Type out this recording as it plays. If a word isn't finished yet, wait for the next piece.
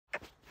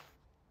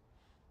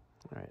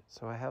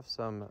So I have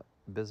some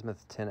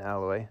bismuth tin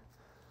alloy,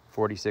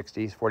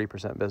 40-60,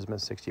 40%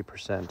 bismuth,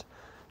 60%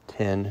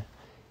 tin,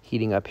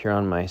 heating up here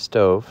on my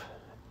stove.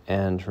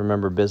 And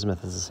remember,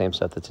 bismuth is the same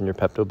stuff that's in your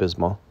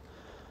Pepto-Bismol.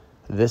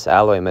 This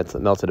alloy melts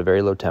at a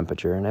very low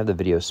temperature, and I have the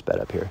video sped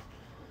up here.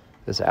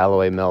 This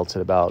alloy melts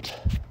at about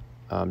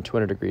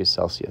 200 degrees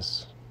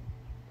Celsius,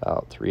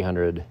 about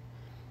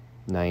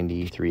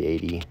 390,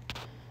 380,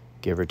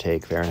 give or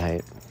take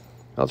Fahrenheit.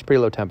 Well, it's pretty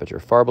low temperature,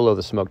 far below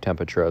the smoke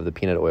temperature of the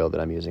peanut oil that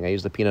I'm using. I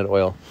use the peanut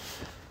oil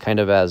kind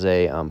of as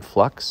a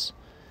flux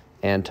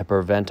and to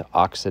prevent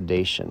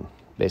oxidation.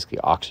 Basically,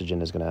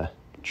 oxygen is going to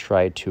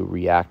try to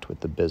react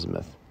with the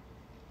bismuth.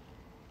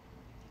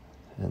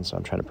 And so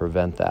I'm trying to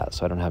prevent that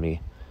so I don't have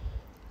any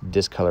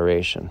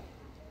discoloration,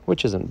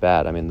 which isn't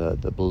bad. I mean, the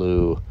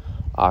blue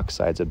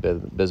oxides of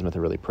bismuth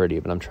are really pretty,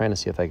 but I'm trying to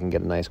see if I can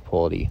get a nice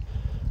quality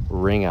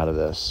ring out of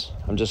this.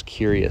 I'm just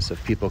curious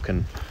if people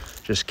can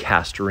just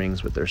cast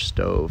rings with their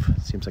stove.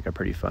 It seems like a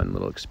pretty fun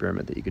little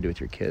experiment that you could do with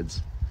your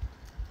kids.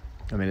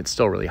 I mean, it's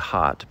still really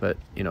hot, but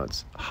you know,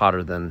 it's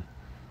hotter than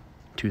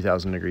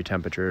 2,000 degree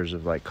temperatures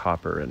of like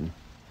copper and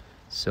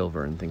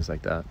silver and things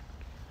like that.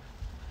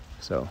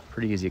 So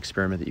pretty easy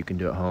experiment that you can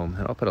do at home.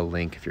 And I'll put a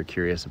link if you're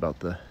curious about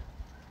the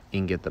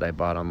ingot that I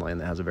bought online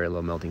that has a very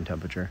low melting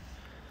temperature.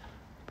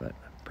 But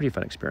pretty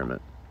fun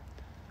experiment.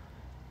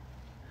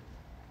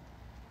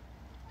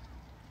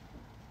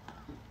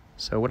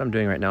 So what I'm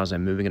doing right now is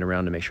I'm moving it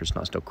around to make sure it's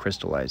not still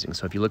crystallizing.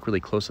 So if you look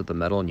really close at the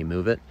metal and you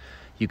move it,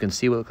 you can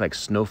see what look like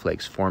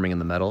snowflakes forming in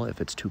the metal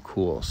if it's too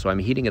cool. So I'm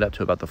heating it up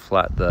to about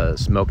the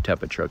smoke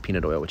temperature of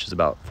peanut oil, which is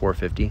about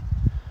 450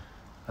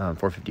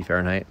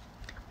 Fahrenheit.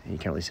 And you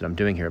can't really see what I'm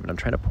doing here, but I'm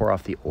trying to pour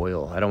off the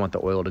oil. I don't want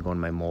the oil to go in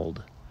my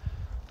mold.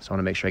 So I want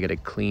to make sure I get a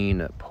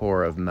clean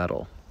pour of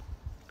metal,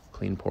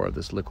 clean pour of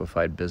this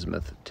liquefied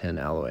bismuth tin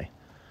alloy.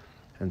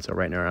 And so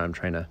right now I'm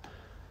trying to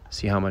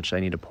see how much I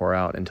need to pour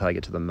out until I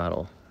get to the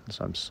metal.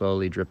 So I'm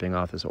slowly dripping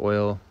off this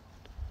oil.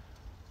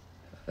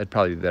 It'd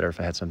probably be better if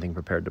I had something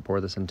prepared to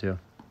pour this into,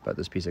 but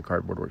this piece of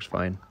cardboard works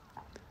fine.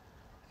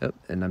 Yep,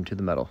 and I'm to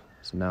the metal.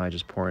 So now I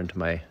just pour into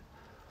my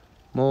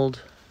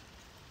mold.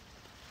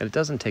 And it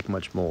doesn't take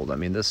much mold. I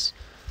mean, this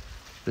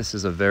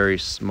is a very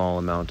small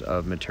amount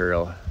of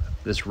material.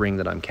 This ring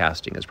that I'm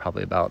casting is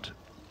probably about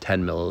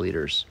 10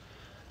 milliliters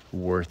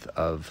worth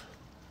of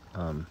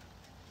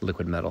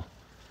liquid metal.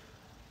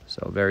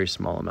 So a very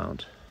small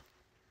amount.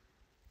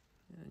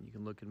 And you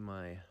can look in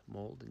my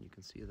mold and you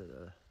can see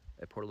that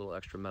I poured a little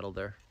extra metal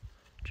there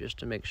just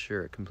to make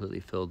sure it completely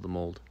filled the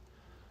mold.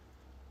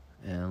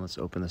 And let's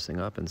open this thing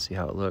up and see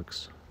how it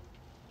looks.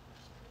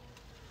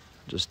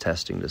 Just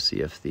testing to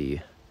see if the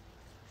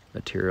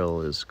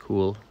material is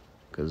cool,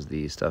 because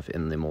the stuff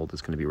in the mold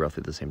is going to be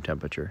roughly the same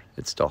temperature.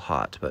 It's still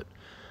hot, but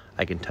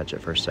I can touch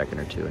it for a second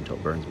or two until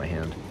it burns my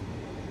hand.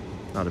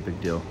 Not a big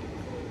deal.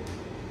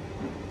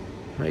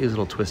 I use a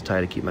little twist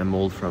tie to keep my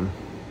mold from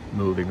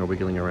moving or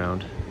wiggling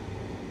around.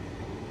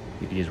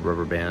 You can use a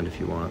rubber band if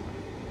you want.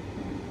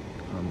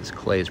 This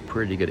clay is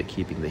pretty good at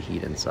keeping the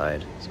heat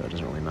inside, so it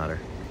doesn't really matter.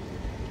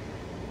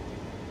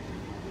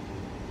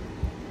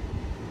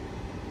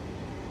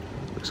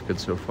 It looks good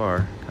so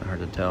far. Kind of hard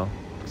to tell.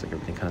 Looks like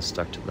everything kind of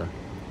stuck to the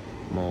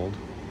mold.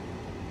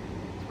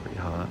 It's pretty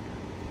hot.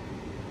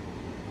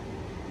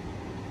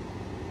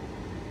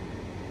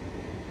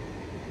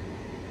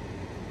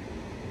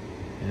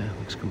 Yeah,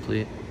 looks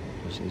complete.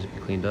 Just needs to be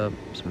cleaned up.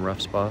 Some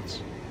rough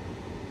spots.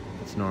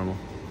 That's normal.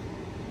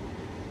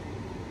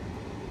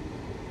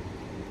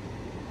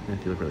 And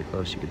if you look really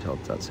close, you can tell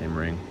it's that same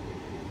ring.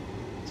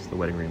 It's the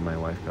wedding ring my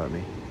wife got me.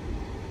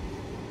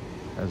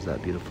 It has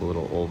that beautiful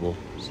little oval,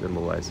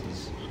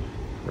 symbolizes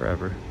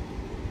forever.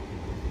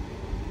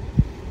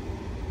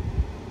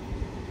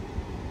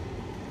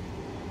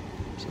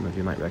 Some of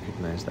you might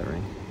recognize that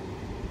ring.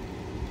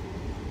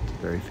 It's a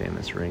very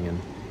famous ring in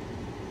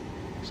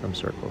some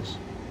circles.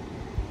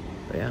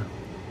 But yeah,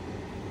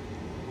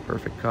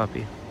 perfect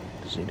copy.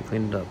 Just need to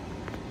clean it up.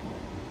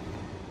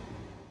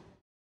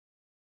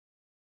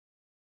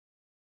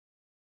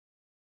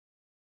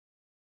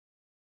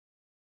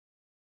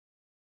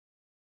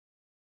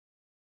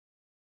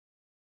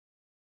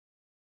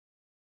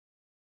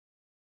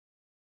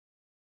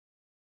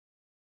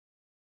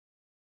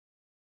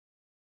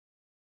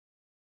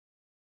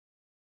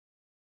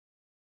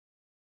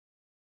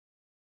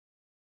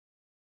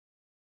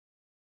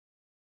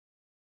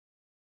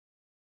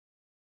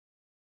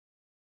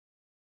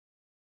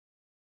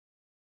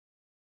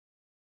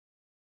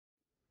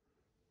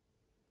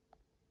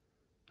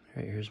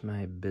 All right, here's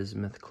my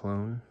bismuth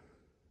clone.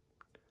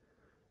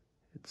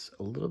 It's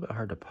a little bit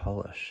hard to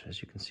polish.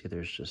 As you can see,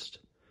 there's just,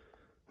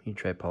 when you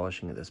try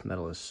polishing it, this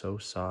metal is so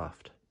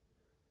soft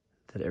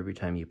that every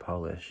time you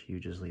polish, you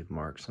just leave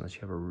marks unless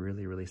you have a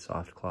really, really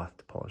soft cloth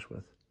to polish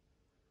with.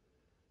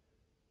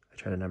 I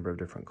tried a number of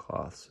different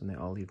cloths and they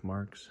all leave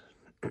marks.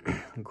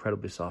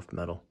 Incredibly soft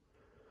metal,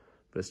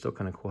 but it's still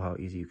kind of cool how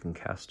easy you can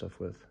cast stuff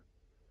with.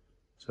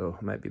 So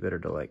it might be better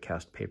to like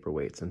cast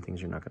paperweights and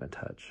things you're not going to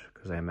touch,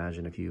 because I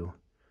imagine if you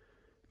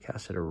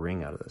casted a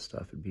ring out of this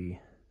stuff, it'd be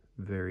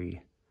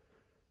very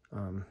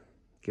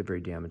get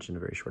very damaged in a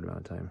very short amount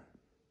of time.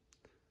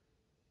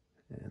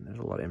 And there's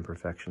a lot of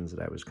imperfections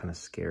that I was kind of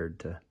scared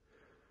to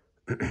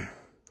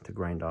to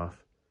grind off,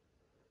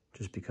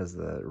 just because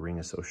the ring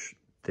is so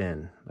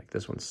thin. Like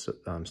this one's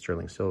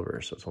sterling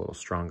silver, so it's a little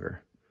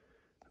stronger.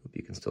 Hope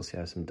you can still see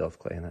I have some Delft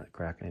clay in that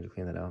crack. I need to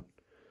clean that out.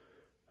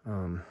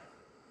 You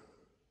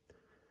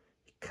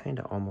kind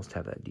of almost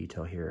have that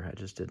detail here. I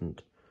just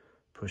didn't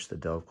push the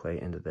Delft clay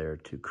into there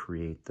to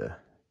create the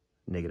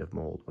negative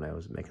mold when I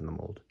was making the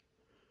mold.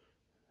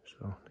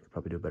 So I could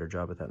probably do a better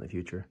job at that in the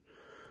future.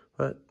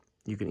 But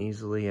you can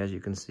easily, as you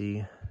can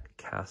see,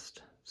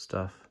 cast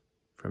stuff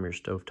from your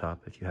stovetop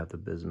if you have the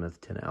bismuth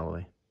tin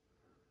alloy.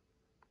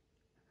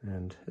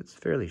 And it's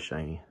fairly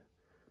shiny,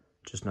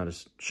 just not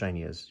as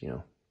shiny as, you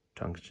know,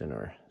 tungsten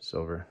or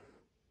silver.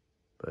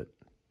 But,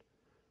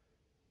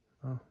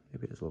 well,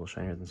 maybe it is a little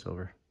shinier than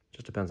silver.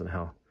 Just depends on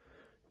how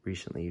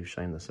recently you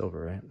shine the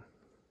silver, right?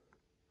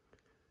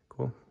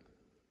 Cool.